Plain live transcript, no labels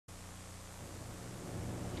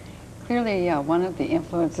clearly one of the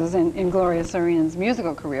influences in Gloria Saarinen's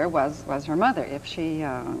musical career was her mother, if she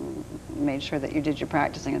made sure that you did your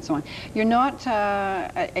practicing and so on. You're not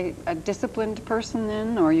a disciplined person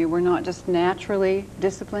then, or you were not just naturally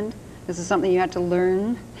disciplined? This is something you had to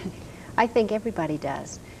learn? I think everybody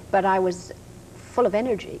does, but I was full of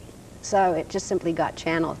energy, so it just simply got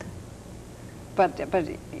channeled. But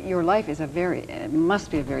your life is it must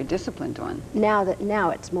be a very disciplined one. Now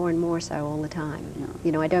it's more and more so all the time. Yeah.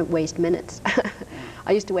 You know, I don't waste minutes. Yeah.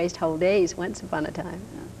 I used to waste whole days once upon a time.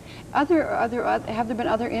 Yeah. Have there been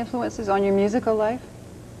other influences on your musical life?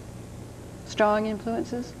 Strong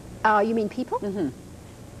influences? You mean people? Mm-hmm.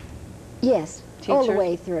 Yes, Teachers? all the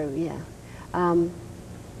way through, yeah.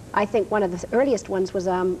 I think one of the earliest ones was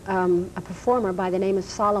a performer by the name of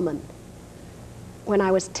Solomon. When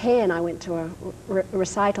I was 10, I went to a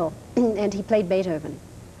recital, and he played Beethoven.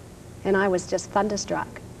 And I was just thunderstruck.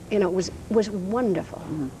 You know, it was wonderful.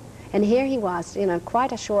 Mm-hmm. And here he was, you know,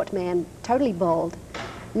 quite a short man, totally bald.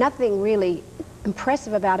 Nothing really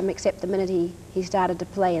impressive about him except the minute he started to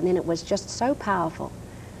play, and then it was just so powerful.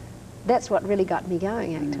 That's what really got me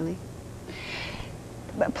going, actually.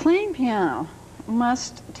 Mm-hmm. But playing piano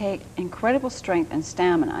must take incredible strength and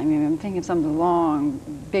stamina. I mean, I'm thinking of some of the long,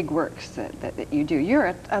 big works that you do.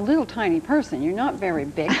 You're a little tiny person. You're not very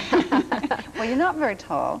big. Well, you're not very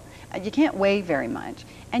tall. You can't weigh very much.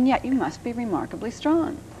 And yet you must be remarkably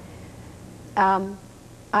strong.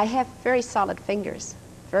 I have very solid fingers,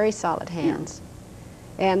 very solid hands.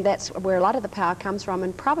 Yeah. And that's where a lot of the power comes from.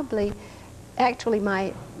 And probably, actually,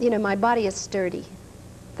 my body is sturdy.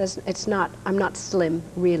 I'm not slim,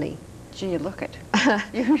 really. Gee, you look it.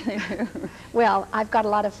 You really do. Well, I've got a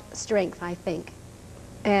lot of strength, I think.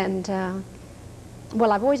 And,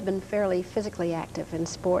 well, I've always been fairly physically active in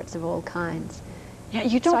sports of all kinds. Yeah,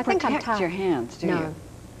 you don't so protect your hands, do you?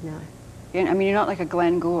 No. I mean, you're not like a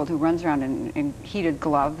Glenn Gould who runs around in heated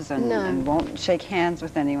gloves and won't shake hands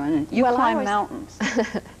with anyone. You climb mountains.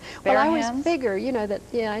 Well, I always figure, you know, that,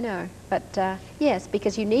 yeah, I know. But, yes,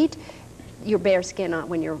 because you need your bare skin on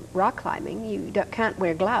when you're rock climbing. You can't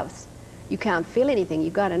wear gloves. You can't feel anything.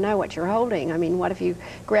 You've got to know what you're holding. I mean, what if you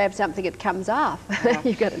grab something, it comes off? Yeah.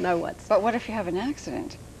 You've got to know what's... But what if you have an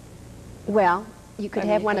accident? Well, you could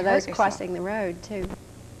have one of those crossing the road, too.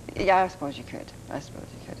 Yeah, I suppose you could.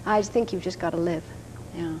 I think you've just got to live.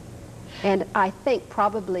 Yeah. And I think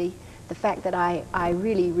probably the fact that I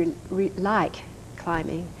really like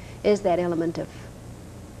climbing is that element of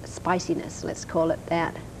spiciness, let's call it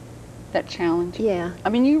that. That challenge? Yeah. I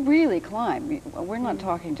mean, you really climb. We're not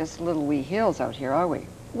talking just little wee hills out here, are we?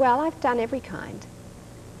 Well, I've done every kind.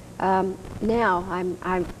 Now,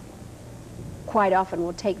 I'm quite often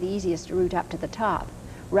will take the easiest route up to the top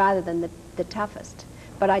rather than the toughest.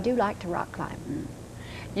 But I do like to rock climb. Mm.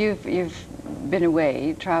 You've been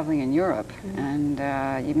away traveling in Europe, and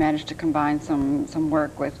you managed to combine some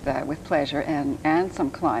work with pleasure and some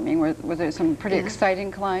climbing. Were there some pretty exciting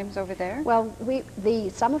climbs over there? Well, the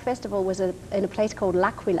summer festival was in a place called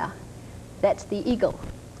L'Aquila. That's the Eagle.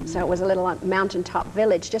 So it was a little mountaintop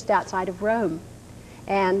village just outside of Rome.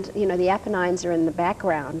 And, you know, the Apennines are in the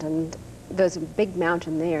background, and there's a big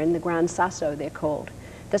mountain there in the Gran Sasso, they're called.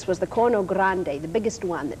 This was the Corno Grande, the biggest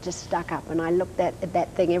one that just stuck up, and I looked at that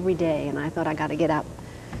thing every day, and I thought, I got to get up.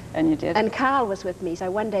 And you did? And Carl was with me, so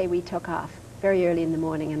one day we took off very early in the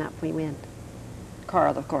morning, and up we went.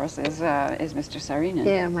 Carl, of course, is Mr. Saarinen.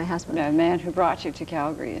 Yeah, my husband. The man who brought you to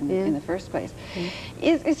Calgary in the first place.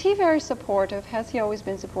 Yeah. Is he very supportive? Has he always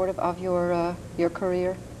been supportive of your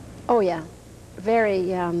career? Oh yeah,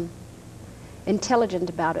 very intelligent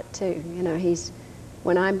about it too. You know,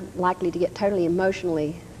 when I'm likely to get totally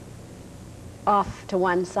emotionally off to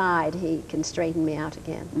one side, he can straighten me out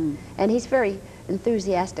again. Mm. And he's very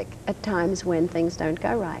enthusiastic at times when things don't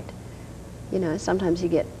go right. You know, sometimes you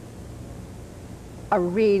get a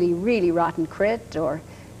really, really rotten crit, or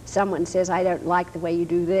someone says, I don't like the way you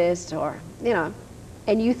do this, or, you know,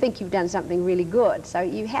 and you think you've done something really good. So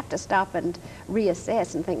you have to stop and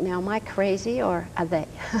reassess and think, now, am I crazy, or are they?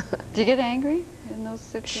 Do you get angry in those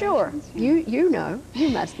situations? Sure. Yeah. You know. You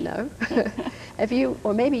must know.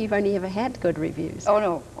 Or maybe you've only ever had good reviews. Oh,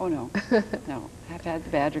 no. Oh, no. No. I've had the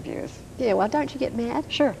bad reviews. Yeah, well, don't you get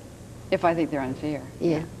mad? Sure. If I think they're unfair.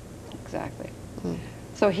 Yeah. Exactly. Mm.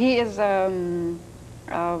 So he is kind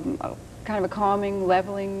of a calming,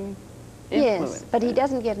 leveling influence. Yes, but he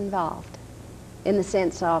doesn't get involved in the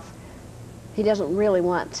sense of he doesn't really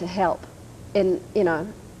want to help in, you know,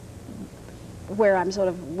 where I'm sort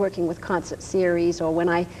of working with concert series, or when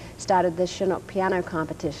I started the Chinook piano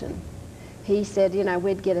competition. He said, you know,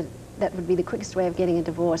 that would be the quickest way of getting a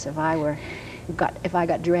divorce if I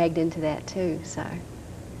got dragged into that too.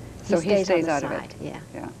 So he stays out of it. Yeah.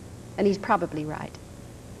 Yeah. And he's probably right.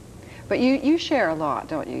 But you share a lot,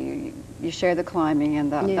 don't you? You share the climbing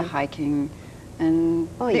and the hiking and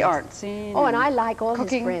the yes. art scene. Oh, and I like all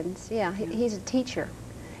cooking. his friends. Yeah, he's a teacher.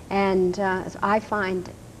 And I find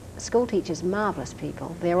school teachers marvelous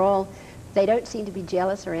people. They don't seem to be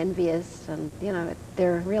jealous or envious, and, you know,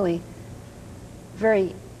 they're really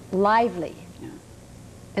very lively,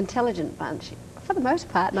 intelligent bunch, for the most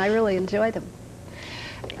part, and I really enjoy them.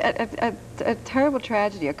 A terrible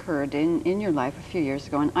tragedy occurred in your life a few years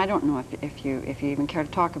ago, and I don't know if you even care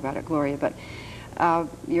to talk about it, Gloria, but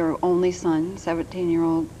your only son,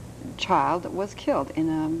 17-year-old child, was killed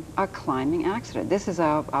in a climbing accident. This is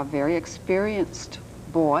a very experienced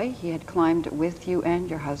boy. He had climbed with you and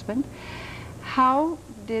your husband. How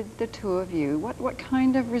did the two of you, what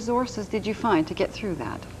kind of resources did you find to get through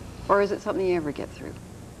that? Or is it something you ever get through?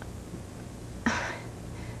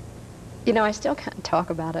 You know, I still can't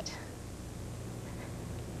talk about it.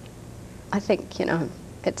 I think, you know,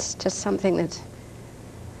 it's just something that,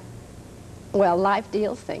 well, life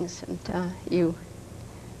deals things, and you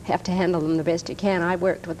have to handle them the best you can. I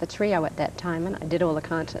worked with the trio at that time, and I did all the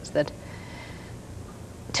concerts that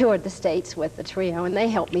toured the States with the trio, and they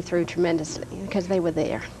helped me through tremendously because they were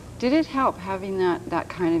there. Did it help having that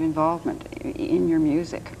kind of involvement in your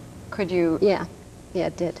music? Could you... Yeah,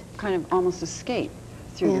 it did. Kind of almost escape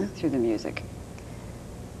through the music?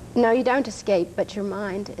 No, you don't escape, but your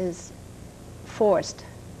mind is forced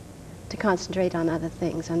to concentrate on other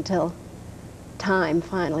things until time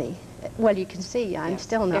finally... Well, you can see I'm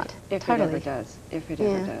still not if totally... it ever does. If it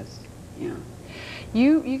ever does, yeah.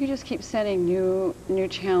 You could just keep setting new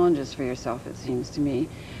challenges for yourself, it seems to me.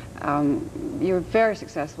 You were very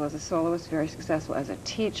successful as a soloist, very successful as a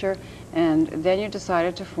teacher, and then you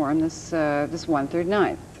decided to form this 1/3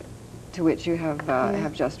 Ninth, to which you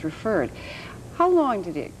have just referred. How long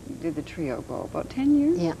did the trio go? About 10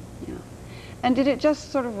 years? Yeah. Yeah. And did it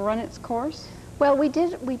just sort of run its course? Well,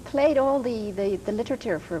 we played all the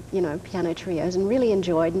literature for, you know, piano trios, and really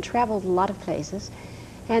enjoyed and traveled a lot of places.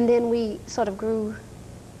 And then we sort of grew.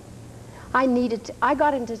 I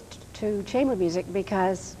got into chamber music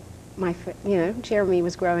because Jeremy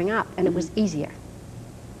was growing up, and it was easier.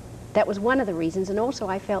 That was one of the reasons, and also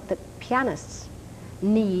I felt that pianists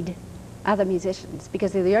need other musicians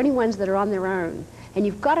because they're the only ones that are on their own, and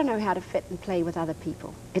you've got to know how to fit and play with other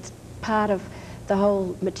people. It's part of the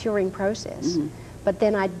whole maturing process. But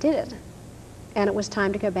then I did it, and it was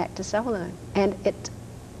time to go back to solo, and it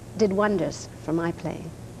did wonders for my playing.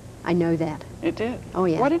 I know that. It did? Oh,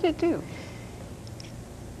 yeah. What did it do?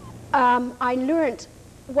 I learned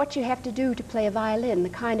what you have to do to play a violin, the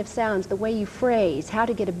kind of sounds, the way you phrase, how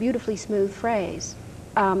to get a beautifully smooth phrase,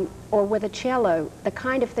 or with a cello, the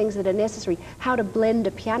kind of things that are necessary, how to blend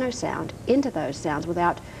a piano sound into those sounds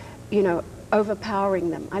without, you know, overpowering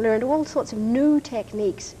them. I learned all sorts of new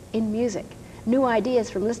techniques in music, new ideas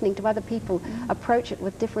from listening to other people approach it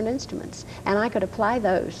with different instruments, and I could apply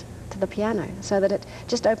those to the piano so that it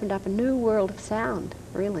just opened up a new world of sound,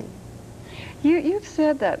 really. You've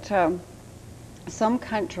said that some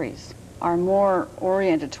countries are more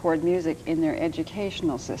oriented toward music in their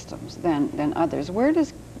educational systems than others. Where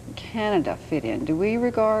does Canada fit in? Do we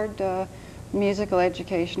regard musical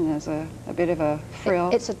education as a bit of a frill?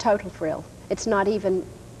 It's a total frill. It's not even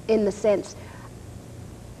in the sense,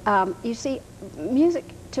 you see, music,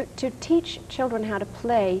 to teach children how to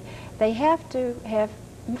play, they have to have,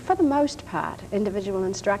 for the most part, individual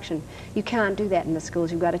instruction. You can't do that in the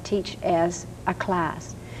schools. You've got to teach as a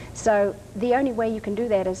class. So the only way you can do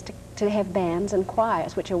that is to have bands and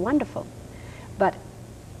choirs, which are wonderful. But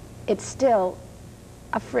it's still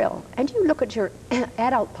a frill. And you look at your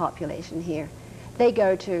adult population here. They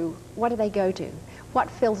go to, what do they go to? What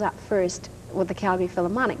fills up first with the Calgary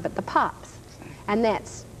Philharmonic but the pops? And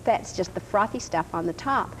that's just the frothy stuff on the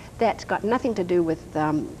top. That's got nothing to do with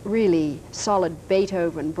really solid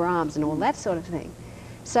Beethoven, Brahms, and all that sort of thing.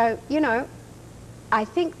 So, you know, I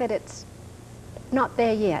think that it's not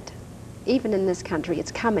there yet. Even in this country,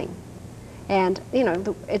 it's coming. And, you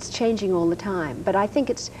know, it's changing all the time. But I think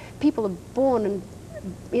it's, people are born, and,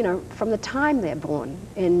 you know, from the time they're born,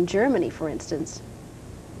 in Germany, for instance,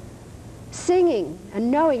 singing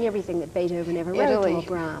and knowing everything that Beethoven ever wrote, or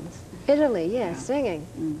Brahms. Italy, yeah,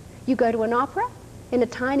 singing. You go to an opera in a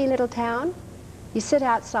tiny little town, you sit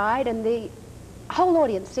outside, and the whole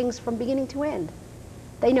audience sings from beginning to end.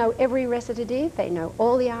 They know every recitative, they know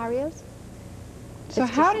all the arias. So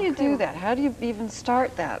how do you do that? How do you even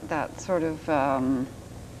start that sort of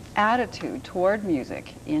attitude toward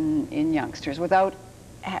music in youngsters without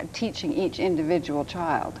teaching each individual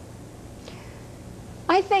child?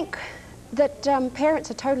 I think that parents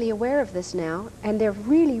are totally aware of this now, and they're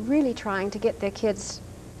really, really trying to get their kids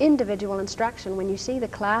individual instruction. When you see the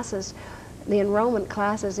classes, the enrollment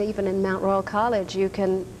classes, even in Mount Royal College,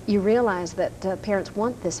 you realize that parents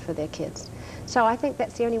want this for their kids. So I think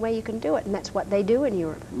that's the only way you can do it, and that's what they do in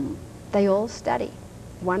Europe. They all study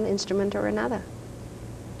one instrument or another.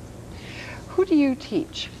 Who do you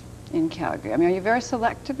teach in Calgary? I mean, are you very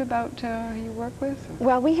selective about who you work with? Or?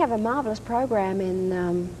 Well, we have a marvelous program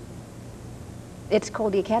in, it's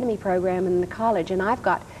called the Academy Program in the college, and I've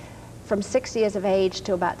got from 6 years of age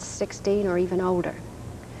to about 16 or even older.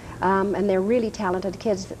 And they're really talented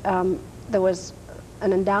kids. There was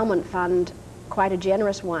an endowment fund, quite a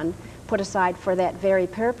generous one, put aside for that very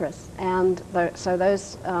purpose. And so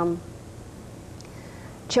those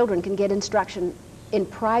children can get instruction in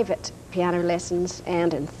private piano lessons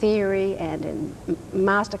and in theory and in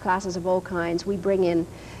master classes of all kinds. We bring in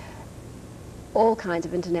all kinds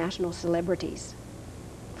of international celebrities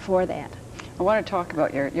for that. I want to talk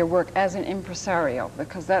about your work as an impresario,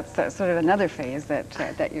 because that's sort of another phase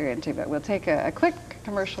that you're into. But we'll take a quick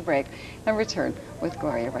commercial break and return with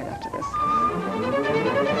Gloria right after this.